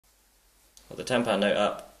hold the £10 note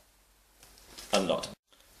up, unlocked.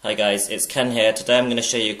 Hi guys, it's Ken here. Today I'm going to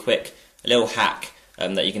show you a little hack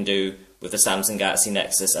that you can do with the Samsung Galaxy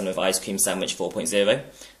Nexus and with Ice Cream Sandwich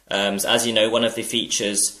 4.0. So as you know, one of the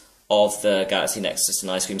features of the Galaxy Nexus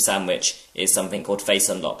and Ice Cream Sandwich is something called Face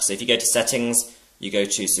Unlock. So if you go to Settings, you go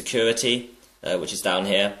to Security, which is down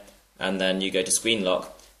here, and then you go to Screen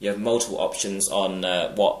Lock. You have multiple options on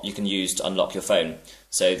what you can use to unlock your phone.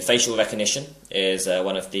 So the facial recognition is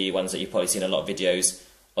one of the ones that you've probably seen a lot of videos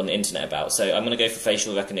on the internet about. So I'm going to go for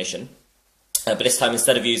facial recognition, but this time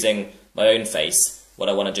instead of using my own face, what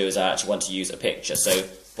I want to do is I actually want to use a picture. So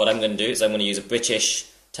what I'm going to do is I'm going to use a British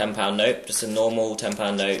 £10 note, just a normal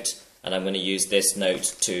 £10 note, and I'm going to use this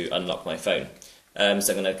note to unlock my phone. So I'm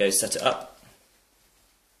going to go set it up.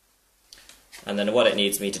 And then what it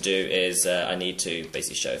needs me to do is I need to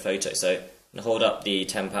basically show a photo. So I'm going to hold up the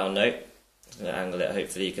 £10 note. I'm going to angle it.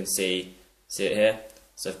 Hopefully you can see it here.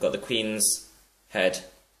 So I've got the Queen's head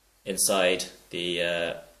inside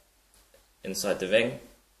the ring.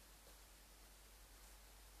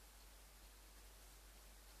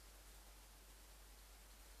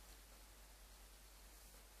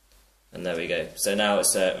 And there we go. So now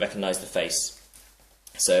it's recognised the face.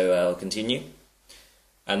 So I'll continue.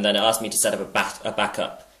 And then it asked me to set up a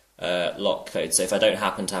backup lock code. So if I don't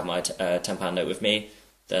happen to have my £10 note with me,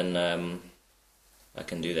 then I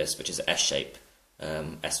can do this, which is S shape,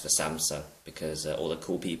 S for Samsung, because all the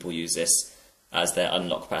cool people use this as their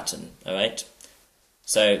unlock pattern. All right.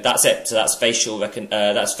 So that's it. So that's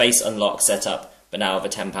that's face unlock set up, but now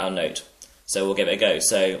with a £10 note. So we'll give it a go.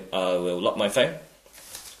 So I will lock my phone.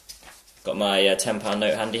 Got my £10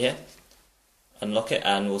 note handy here. Unlock it,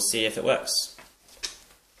 and we'll see if it works.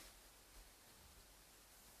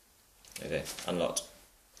 Okay, unlocked.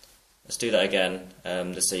 Let's do that again,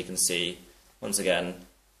 just so you can see. Once again,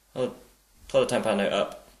 hold the £10 note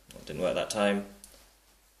up. It didn't work that time.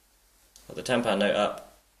 Hold the £10 note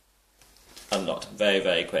up. Unlocked. Very,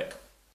 very quick.